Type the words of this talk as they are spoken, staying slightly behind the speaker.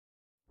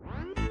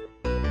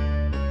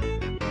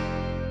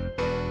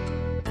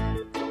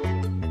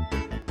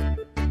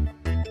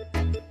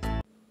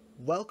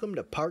Welcome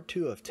to part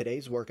 2 of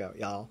today's workout,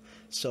 y'all.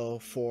 So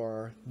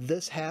for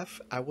this half,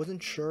 I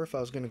wasn't sure if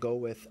I was going to go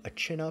with a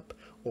chin-up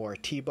or a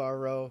T-bar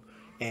row,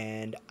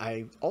 and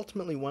I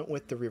ultimately went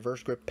with the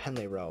Reverse Grip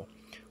Pendlay Row,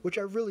 which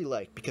I really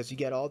like because you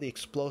get all the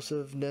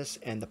explosiveness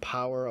and the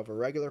power of a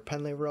regular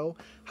Pendlay row.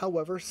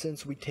 However,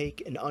 since we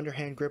take an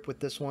underhand grip with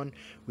this one,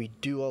 we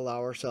do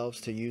allow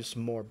ourselves to use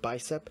more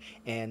bicep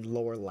and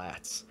lower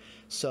lats.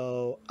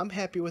 So I'm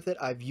happy with it.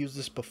 I've used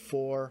this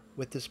before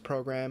with this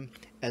program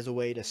as a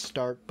way to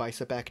start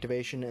bicep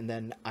activation, and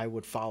then I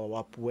would follow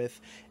up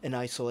with an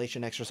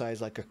isolation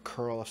exercise like a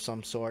curl of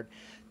some sort.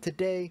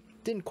 Today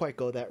didn't quite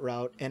go that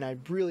route, and I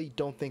really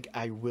don't think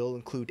I will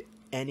include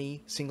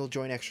any single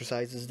joint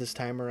exercises this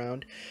time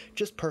around.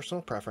 Just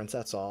personal preference,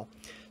 that's all.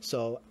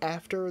 So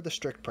after the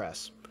strict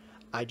press,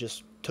 I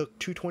just took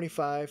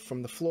 225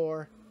 from the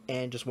floor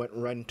and just went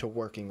right into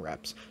working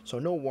reps. So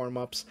no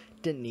warm-ups,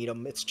 didn't need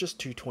them. It's just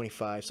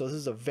 225, so this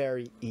is a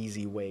very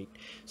easy weight.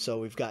 So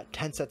we've got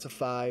 10 sets of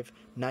 5,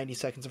 90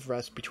 seconds of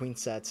rest between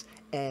sets,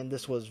 and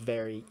this was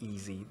very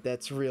easy.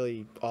 That's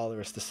really all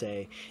there is to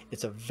say.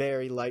 It's a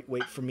very light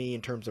weight for me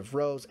in terms of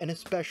rows, and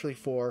especially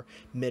for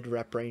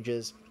mid-rep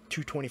ranges.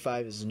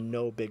 225 is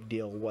no big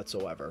deal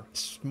whatsoever.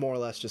 It's more or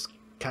less just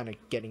kind of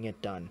getting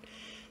it done.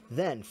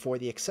 Then for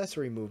the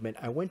accessory movement,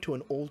 I went to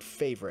an old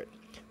favorite,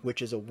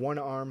 which is a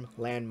one-arm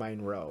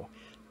landmine row.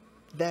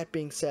 That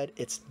being said,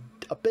 it's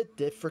a bit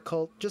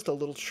difficult, just a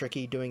little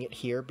tricky doing it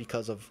here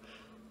because of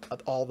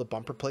all the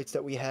bumper plates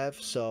that we have,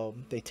 so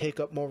they take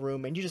up more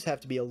room and you just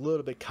have to be a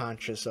little bit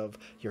conscious of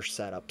your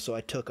setup. So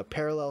I took a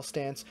parallel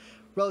stance,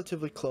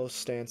 relatively close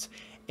stance,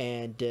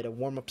 and did a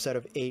warm-up set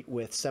of 8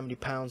 with 70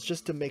 pounds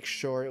just to make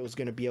sure it was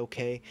going to be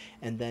okay,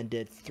 and then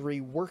did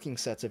 3 working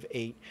sets of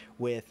 8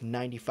 with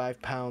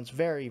 95 pounds,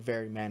 very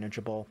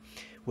manageable,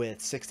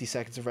 with 60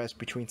 seconds of rest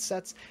between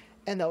sets,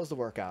 and that was the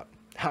workout.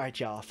 Alright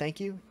y'all, thank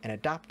you, and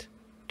adopt,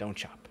 don't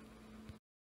chop.